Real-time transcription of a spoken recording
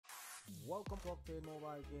Welcome to Octane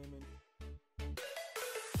Mobile Gaming.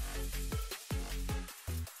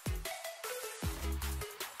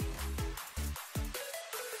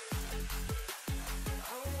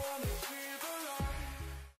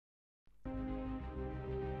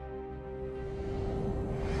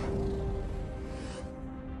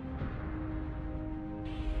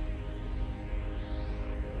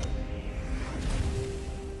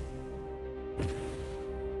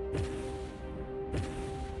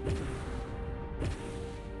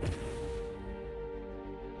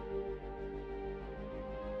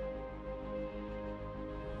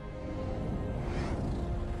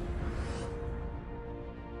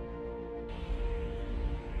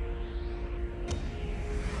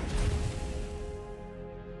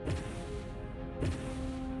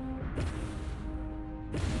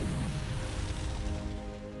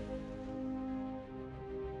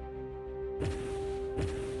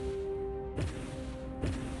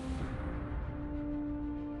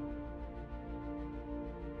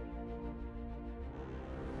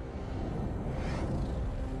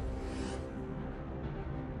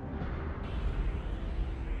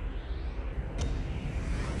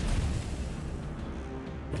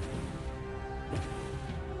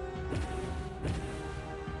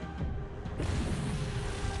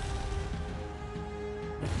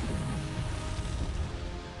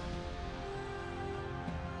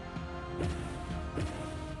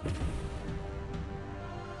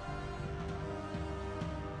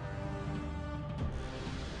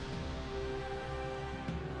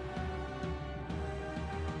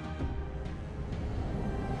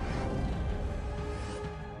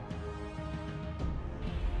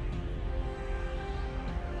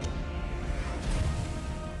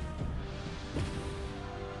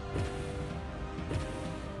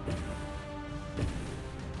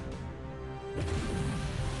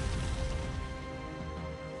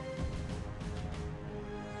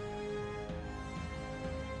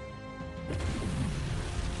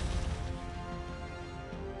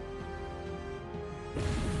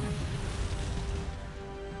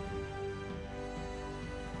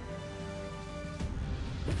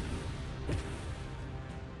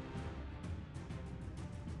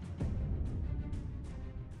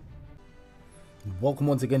 Welcome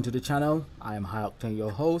once again to the channel. I am High Octane,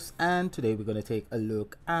 your host, and today we're going to take a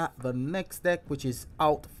look at the next deck, which is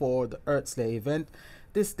out for the Earthslayer event.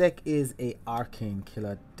 This deck is a Arcane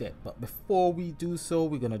Killer deck, but before we do so,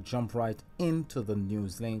 we're going to jump right into the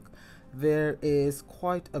news link. There is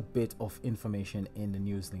quite a bit of information in the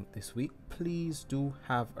news link this week. Please do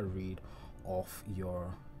have a read of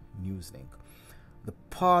your news link. The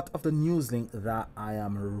part of the news link that I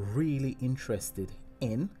am really interested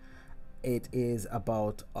in, it is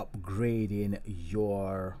about upgrading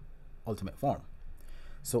your ultimate form.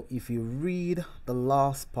 So if you read the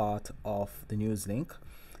last part of the news link,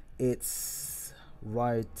 it's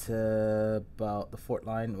right about the fourth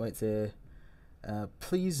line where it's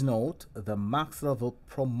please note the max level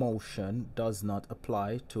promotion does not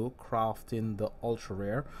apply to crafting the ultra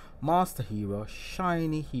rare master hero,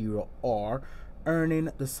 shiny hero, or earning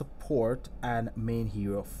the support and main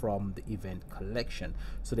hero from the event collection.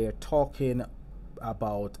 So they're talking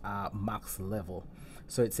about max level.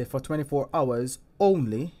 So it's for 24 hours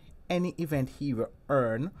only, any event hero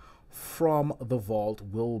earned from the vault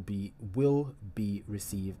will be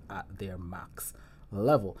received at their max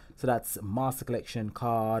level. So that's master collection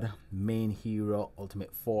card, main hero,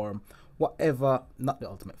 ultimate form, whatever, not the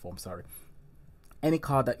ultimate form, sorry, any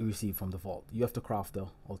card that you receive from the vault, you have to craft the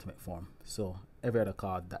ultimate form. So every other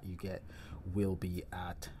card that you get will be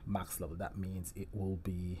at max level. That means it will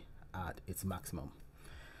be at its maximum,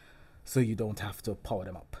 so you don't have to power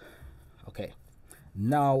them up. Okay,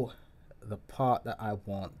 now the part that I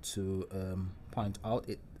want to point out,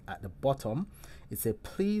 it at the bottom, it says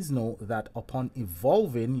please note that upon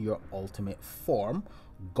evolving your ultimate form,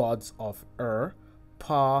 Gods of EIRE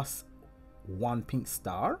pass 1 pink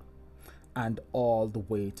star and all the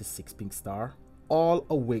way to 6 pink star, all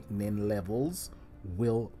awakening levels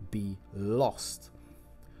will be lost.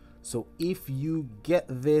 So if you get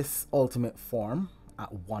this ultimate form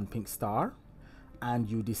at 1 pink star and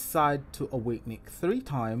you decide to awaken it 3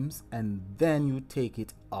 times and then you take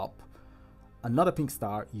it up another pink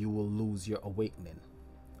star, you will lose your awakening.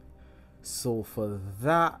 So for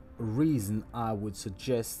that reason, I would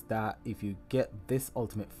suggest that if you get this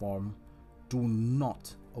ultimate form, do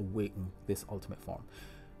not awaken this ultimate form.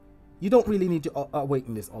 You don't really need to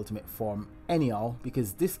awaken this ultimate form anyhow,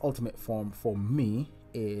 because this ultimate form for me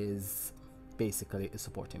is basically a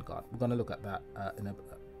supporting card. We're going to look at that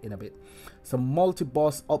in a bit. So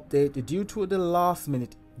multi-boss update. Due to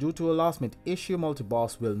Due to a last minute issue,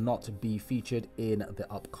 multi-boss will not be featured in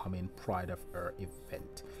the upcoming Pride of EIRE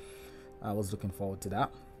event. I was looking forward to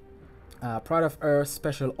that. Pride of EIRE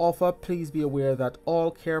special offer. Please be aware that all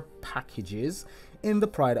care packages in the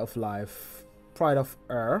Pride of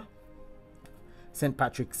EIRE St.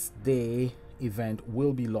 Patrick's Day event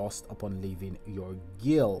will be lost upon leaving your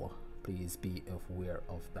guild. Please be aware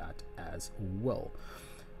of that as well.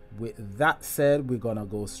 With that said, we're gonna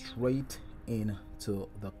go straight into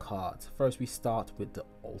the cards. First, we start with the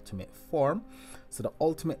ultimate form. So the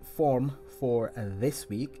ultimate form for this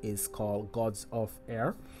week is called Gods of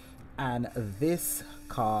EIRE, and this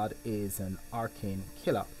card is an arcane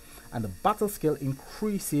killer, and the battle skill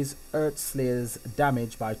increases Earthslayer's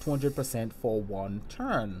damage by 200% for 1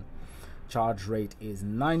 turn. Charge rate is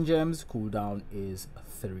 9 gems, cooldown is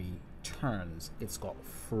 3 turns. It's got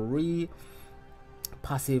free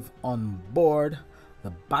passive on board. The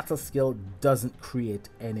battle skill doesn't create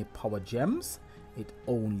any power gems, it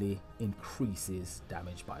only increases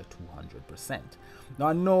damage by 200%. Now,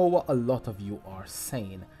 I know what a lot of you are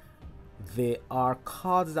saying. There are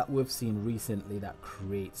cards that we've seen recently that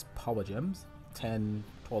creates power gems, 10,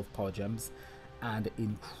 12 power gems, and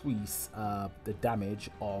increase the damage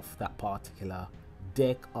of that particular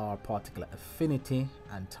deck or particular affinity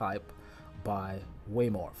and type by way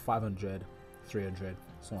more, 500, 300,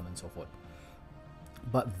 so on and so forth.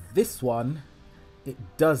 But this one, it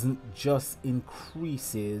doesn't just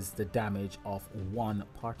increases the damage of one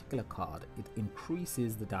particular card, it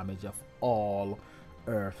increases the damage of all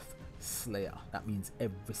Earth Slayer. That means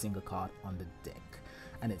every single card on the deck,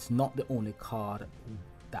 and it's not the only card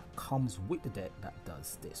that comes with the deck that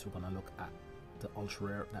does this. We're gonna look at the ultra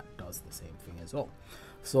rare that does the same thing as well.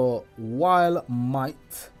 So while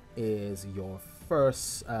Might is your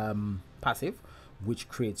first passive, which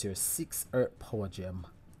creates your 6 Earth Power Gem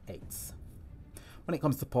 8s. When it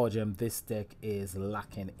comes to Power Gem, this deck is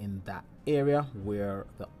lacking in that area where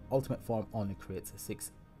the ultimate form only creates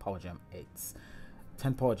 6 Power Gem 8s.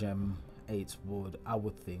 10 Power Gem 8s I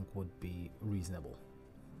would think would be reasonable.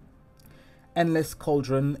 Endless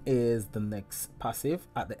Cauldron is the next passive.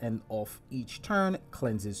 At the end of each turn,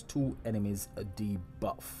 cleanses 2 enemies a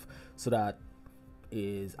debuff. So that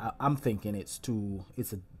is, I'm thinking it's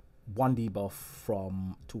a 1 debuff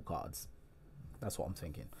from 2 cards. That's what I'm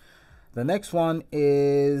thinking. The next one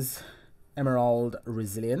is Emerald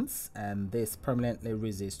Resilience, and this permanently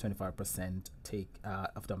resists 25%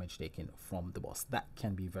 of damage taken from the boss. That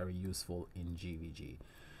can be very useful in GVG,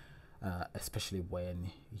 especially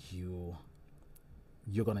when you're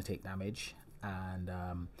gonna take damage and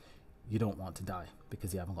you don't want to die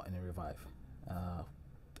because you haven't got any revive.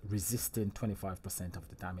 Resisting 25% of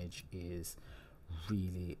the damage is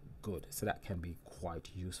really good, so that can be quite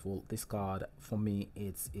useful. This card for me,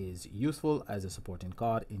 it is useful as a supporting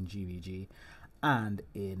card in GVG and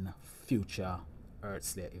in future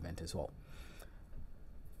Earthslayer event as well.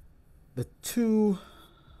 The two,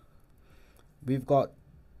 we've got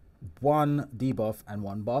 1 debuff and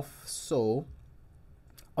 1 buff. So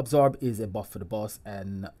Absorb is a buff for the boss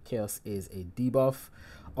and Chaos is a debuff.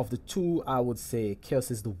 Of the two, I would say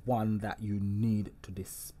Chaos is the one that you need to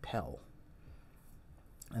dispel,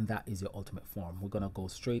 and that is your ultimate form. We're gonna go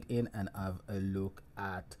straight in and have a look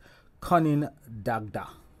at Cunning Dagda.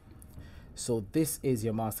 So this is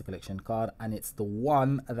your Master Collection card, and it's the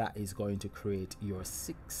one that is going to create your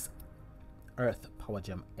 6 Earth Power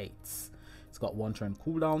Gem 8s. It's got 1 turn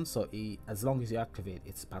cooldown, so as long as you activate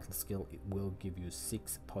its battle skill, it will give you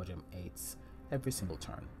 6 Power Gem 8s every single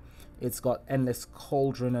turn. It's got Endless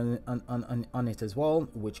Cauldron on it as well,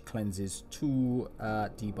 which cleanses 2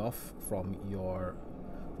 debuff from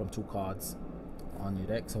 2 cards on your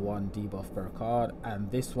deck, so 1 debuff per card, and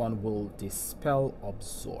this one will dispel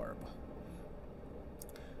Absorb.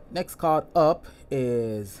 Next card up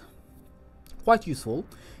is quite useful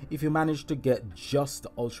if you manage to get just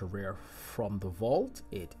the ultra rare from the vault.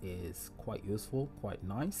 It is quite useful, quite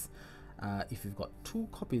nice. If you've got 2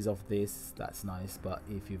 copies of this, that's nice, but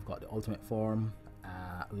if you've got the ultimate form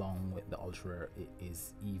along with the ultra rare, it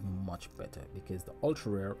is even much better, because the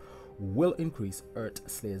ultra rare will increase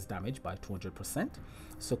Earthslayer's damage by 200%.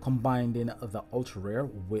 So combining the ultra rare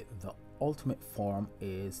with the ultimate form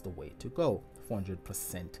is the way to go.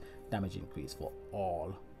 400% damage increase for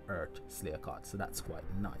all Earthslayer cards, so that's quite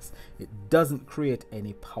nice. It doesn't create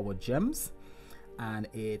any power gems, and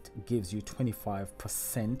it gives you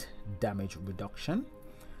 25% damage reduction.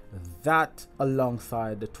 That,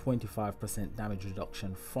 alongside the 25% damage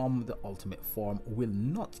reduction from the ultimate form, will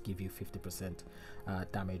not give you 50%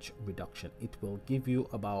 damage reduction. It will give you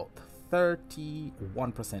about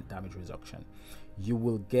 31% damage reduction. You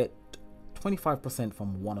will get 25%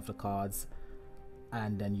 from one of the cards,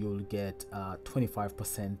 and then you'll get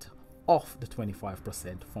 25% off the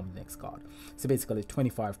 25% from the next card. So basically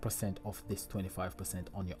 25% of this 25%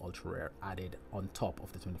 on your ultra rare added on top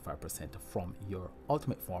of the 25% from your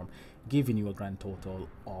ultimate form, giving you a grand total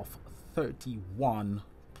of 31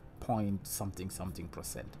 point something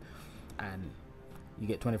percent, and you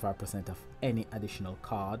get 25% of any additional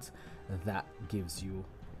cards that gives you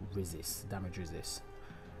damage resist.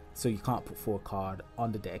 So you can't put 4 cards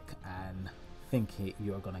on the deck and think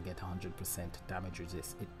you're gonna get 100% damage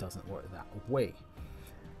resist. It doesn't work that way.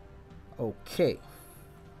 Okay,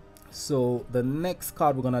 so the next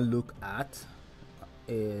card we're gonna look at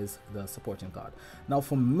is the supporting card. Now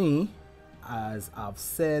for me, as I've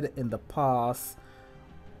said in the past,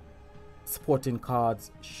 supporting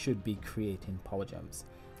cards should be creating power gems,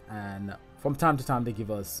 and from time to time they give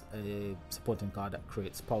us a supporting card that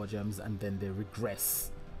creates power gems and then they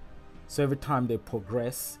regress. So every time they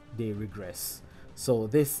progress, they regress. So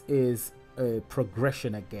this is a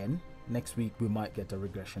progression again. Next week we might get a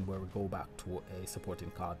regression where we go back to a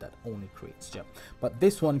supporting card that only creates gem. But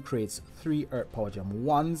this one creates 3 Earth Power Gem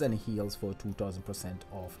 1s and heals for 2000%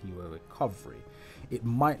 of hero recovery. It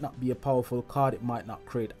might not be a powerful card, it might not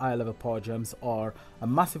create high level power gems or a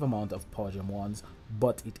massive amount of power gem 1s,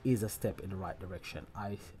 but it is a step in the right direction.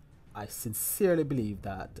 I sincerely believe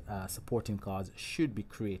that supporting cards should be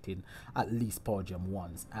creating at least power gem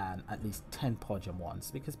 1s and at least 10 power gem 1s,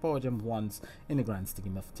 because power gem 1s in the grand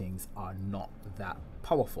scheme of things are not that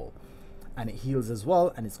powerful, and it heals as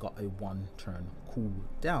well, and it's got a 1 turn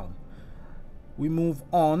cooldown. We move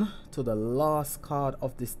on to the last card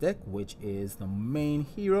of this deck, which is the main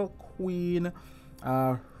hero, Queen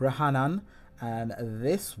Rahanan. And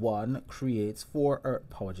this one creates 4 Earth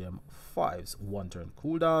Power Gem 5s, 1 turn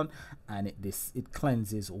cooldown, and it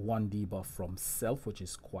cleanses 1 debuff from self, which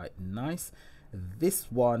is quite nice.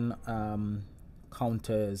 This one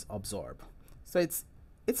counters absorb, so it's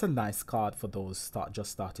a nice card for those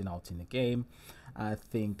just starting out in the game. I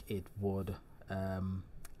think it would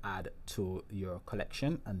add to your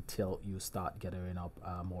collection until you start gathering up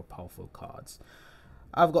more powerful cards.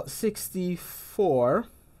 I've got 64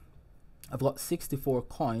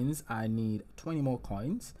 coins. I need 20 more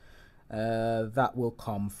coins. That will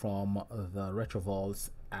come from the retro vaults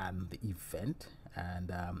and the event,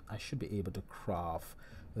 and I should be able to craft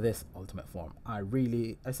this ultimate form. I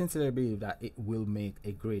sincerely believe that it will make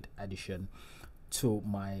a great addition to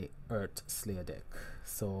my Earth Slayer deck.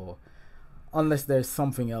 So unless there's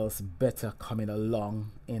something else better coming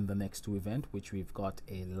along in the next 2 events, which we've got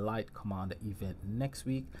a Light Commander event next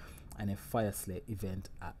week and a Fire Slayer event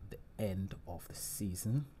at the end of the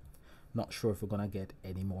season. Not sure if we're gonna get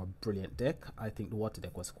any more brilliant deck. I think the water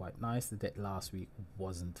deck was quite nice. The deck last week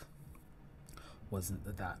wasn't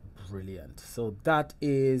that brilliant. So that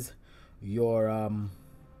is your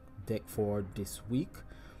deck for this week.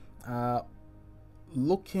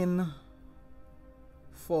 Looking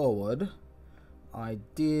forward, I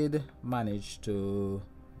did manage to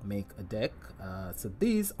make a deck. So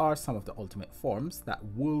these are some of the ultimate forms that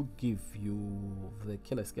will give you the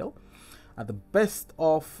killer skill. The best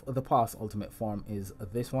of the past ultimate form is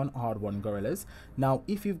this one, Hard-Won Gorillas. Now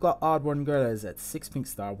if you've got Hard-Won Gorillas at 6 pink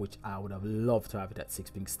star, which I would have loved to have it at 6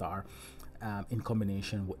 pink star, in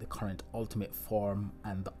combination with the current ultimate form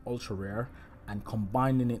and the ultra rare, and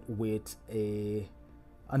combining it with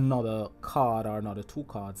another card or another 2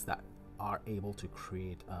 cards that are able to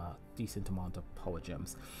create a decent amount of power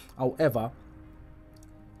gems. However,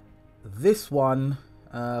 this one,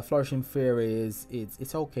 Flourishing Fairies,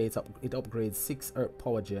 it's okay. It upgrades 6 Earth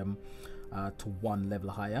Power Gem to 1 level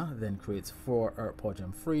higher, then creates 4 Earth Power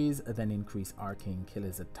Gem freeze, then increase Arcane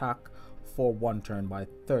Killer's attack for 1 turn by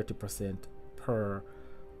 30% per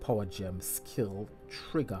Power Gem skill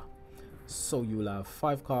trigger. So you'll have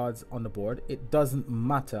 5 cards on the board. It doesn't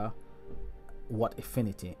matter what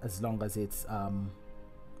affinity, as long as it's a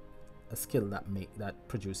skill that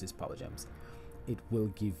produces power gems. It will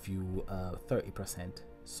give you 30%.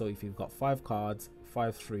 So if you've got 5 cards,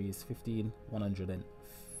 5 threes, 15,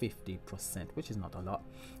 150%, which is not a lot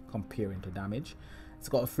comparing to damage. It's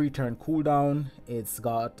got a 3 turn cooldown. It's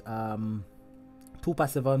got 2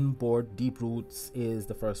 passive on board. Deep Roots is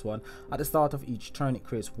the first one. At the start of each turn, it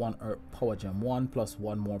creates 1 Earth Power Gem 1 plus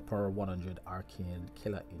 1 more per 100 Arcane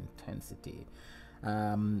Killer intensity.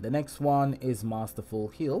 The next one is Masterful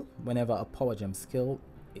Heal. Whenever a Power Gem skill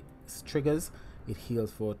triggers, it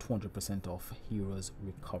heals for 200% of hero's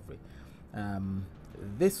recovery.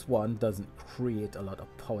 This one doesn't create a lot of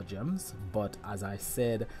power gems, but as I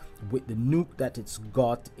said, with the nuke that it's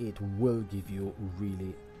got, it will give you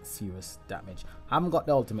really serious damage. I haven't got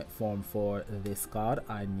the ultimate form for this card.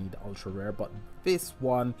 I need ultra rare, but this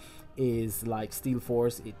one is like Steel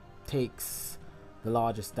Force. It takes the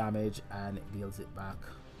largest damage and it deals it back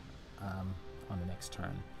on the next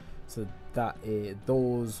turn. So that is,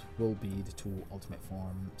 those will be the two ultimate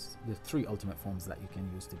forms, the three ultimate forms that you can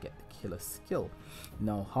use to get the killer skill.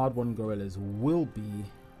 Now hard-won gorillas will be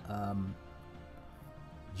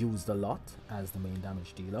used a lot as the main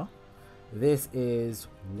damage dealer. This is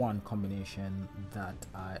one combination that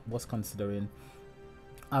I was considering.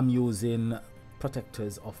 I'm using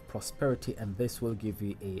Protectors of Prosperity, and this will give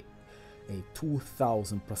you a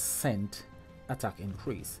 2000% attack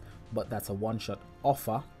increase, but that's a one-shot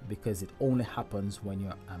offer because it only happens when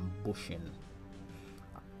you're ambushing.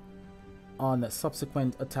 On a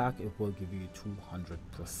subsequent attack, it will give you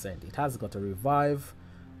 200%. It has got a revive,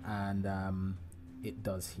 and it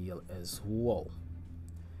does heal as well.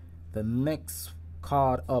 The next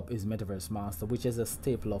card up is Metaverse Master, which is a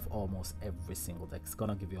staple of almost every single deck. It's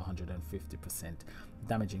gonna give you 150%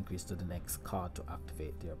 damage increase to the next card to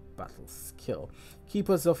activate their battle skill.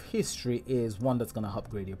 Keepers of History is one that's gonna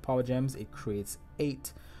upgrade your power gems. It creates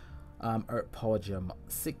 8 Earth Power Gem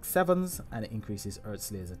 6/7s, and it increases Earth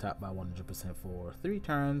Slayer's attack by 100% for 3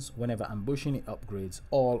 turns. Whenever ambushing, it upgrades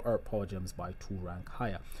all Earth Power Gems by 2 rank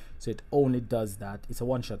higher. So it only does that. It's a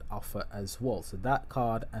one-shot offer as well. So that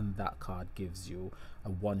card and that card gives you a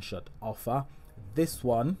one-shot offer. This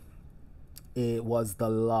one, it was the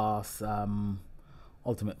last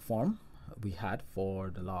ultimate form we had for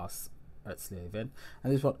the last Earthslayer event,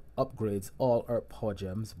 and this one upgrades all Earth Power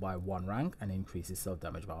Gems by 1 rank and increases self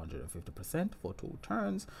damage by 150% for 2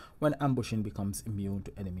 turns. When ambushing, becomes immune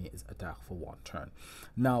to enemy's attack for 1 turn.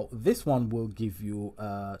 Now this one will give you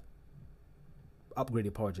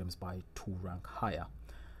upgraded power gems by 2 rank higher,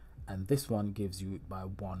 and this one gives you by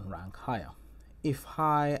 1 rank higher. If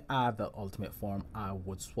I add the ultimate form, I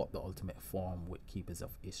would swap the ultimate form with Keepers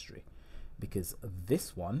of History, because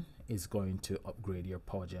this one is going to upgrade your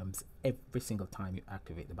power gems every single time you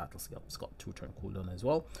activate the battle skill. It's got 2-turn cooldown as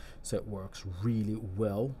well, so it works really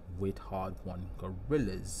well with hard-won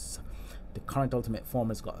gorillas. The current ultimate form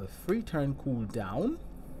has got a 3-turn cooldown,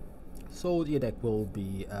 so your deck will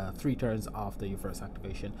be 3 turns after your first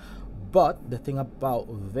activation. But the thing about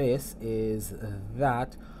this is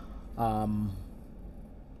that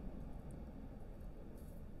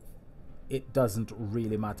it doesn't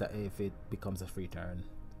really matter if it becomes a 3-turn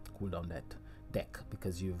cooldown deck,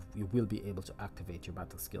 because you will be able to activate your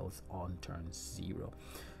battle skills on turn 0.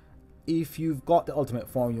 If you've got the ultimate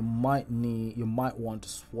form, you might want to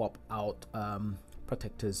swap out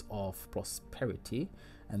Protectors of Prosperity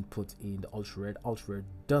and put in the ultra red. Ultra red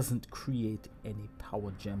doesn't create any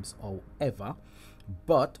power gems, however,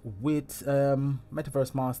 but with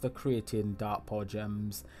Metaverse Master creating dark power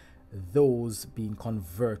gems, those being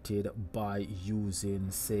converted by using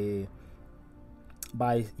say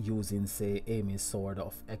Amy's Sword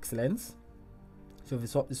of Excellence. So if you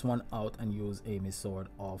swap this one out and use Amy's Sword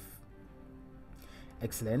of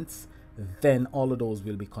Excellence, then all of those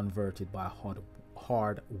will be converted by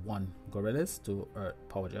hard-won gorillas to Earth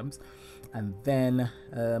Power Gems, and then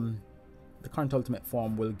the current ultimate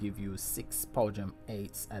form will give you 6 Power Gem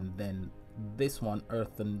 8s, and then this one,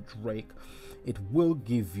 Earthen Drake, it will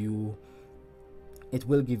give you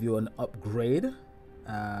an upgrade,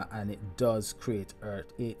 and it does create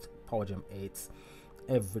 8 Power Gem 8s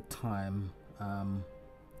every time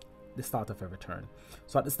the start of every turn.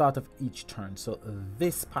 So at the start of each turn, so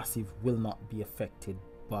this passive will not be affected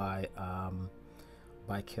by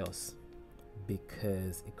chaos,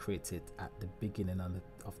 because it creates it at the beginning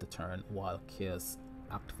of the turn, while chaos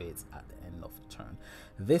activates at the end of the turn.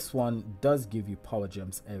 This one does give you power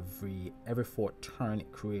gems every 4th turn.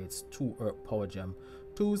 It creates 2 Earth Power Gem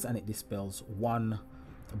 2s, and it dispels 1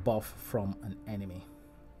 buff from an enemy.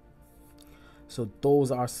 So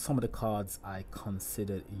those are some of the cards I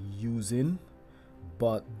considered using,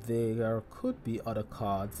 but there could be other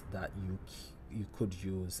cards that you could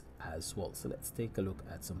use as well. So let's take a look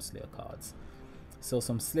at some Slayer cards. So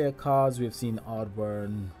some Slayer cards, we've seen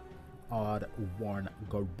Odd-Worn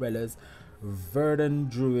Gorillas. Verdant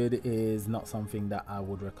Druid is not something that I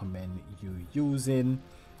would recommend you using.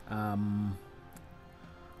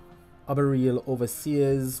 Arboreal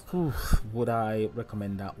Overseers, would I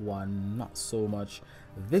recommend that one? Not so much.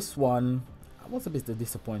 This one, I was a bit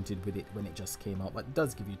disappointed with it when it just came out, but it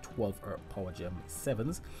does give you 12 Earth Power Gem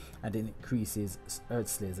 7s, and it increases Earth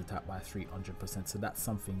Slayer's attack by 300%. So that's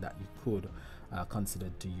something that you could consider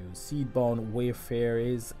to use. Seedbound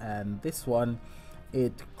Wayfarers, and this one,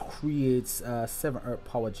 it creates 7 Earth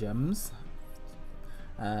Power Gems,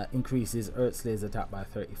 increases Earth Slayer's attack by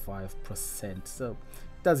 35%, so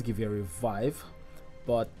it does give you a revive.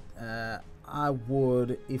 But I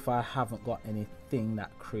would, if I haven't got anything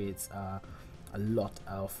that creates a lot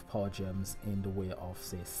of power gems in the way of,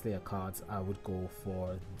 say, Slayer cards, I would go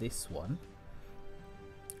for this one,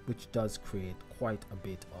 which does create quite a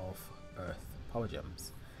bit of Earth power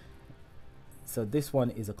gems. So this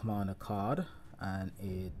one is a commander card, and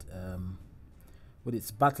it with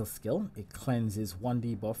its battle skill, it cleanses 1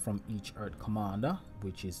 debuff from each Earth commander,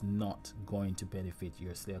 which is not going to benefit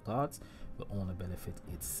your Slayer cards, will only benefit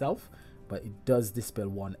itself. But it does dispel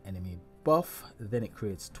 1 enemy buff. Then it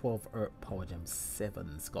creates 12 Earth power gem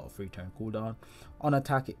 7s, got a free turn cooldown. On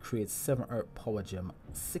attack, it creates 7 Earth power gem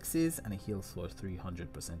 6s, and it heals for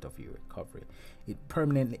 300% of your recovery. It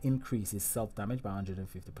permanently increases self damage by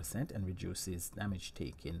 150% and reduces damage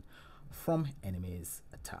taken from enemies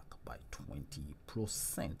attack by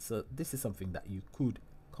 20%. So this is something that you could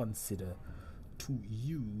consider to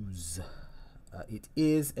use. It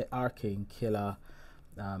is an arcane killer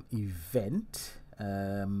event.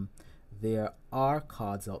 There are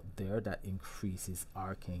cards out there that increases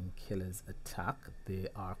arcane killer's attack. They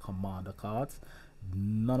are commander cards,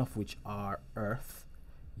 none of which are Earth.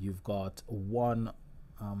 You've got one,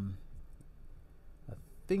 I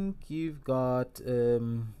think you've got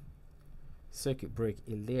Circuit Break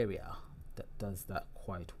EIRE that does that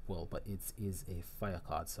quite well, but it is a fire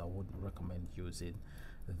card, so I wouldn't recommend using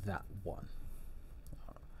that one.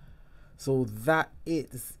 So that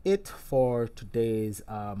is it for today's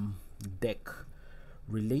deck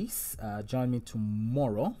release. Join me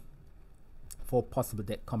tomorrow for possible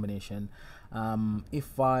deck combination.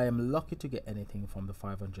 If I am lucky to get anything from the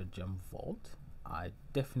 500 gem vault, I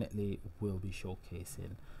definitely will be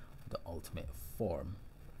showcasing the ultimate form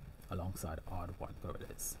alongside R1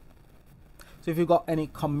 gorillas. So if you've got any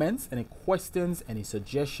comments, any questions, any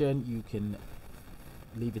suggestion, you can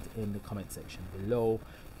leave it in the comment section below.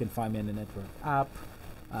 You can find me on the network app.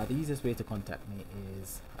 The easiest way to contact me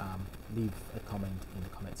is leave a comment in the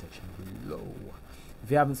comment section below. If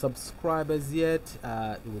you haven't subscribed as yet,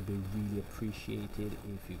 it would be really appreciated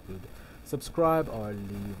if you could subscribe or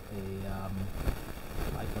leave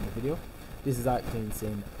a like on the video. This is Arcane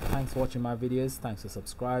saying thanks for watching my videos, thanks for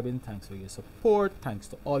subscribing, thanks for your support, thanks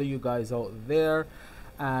to all of you guys out there,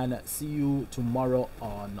 and see you tomorrow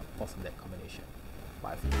on Possible Deck Combination.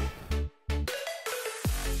 Bye for you.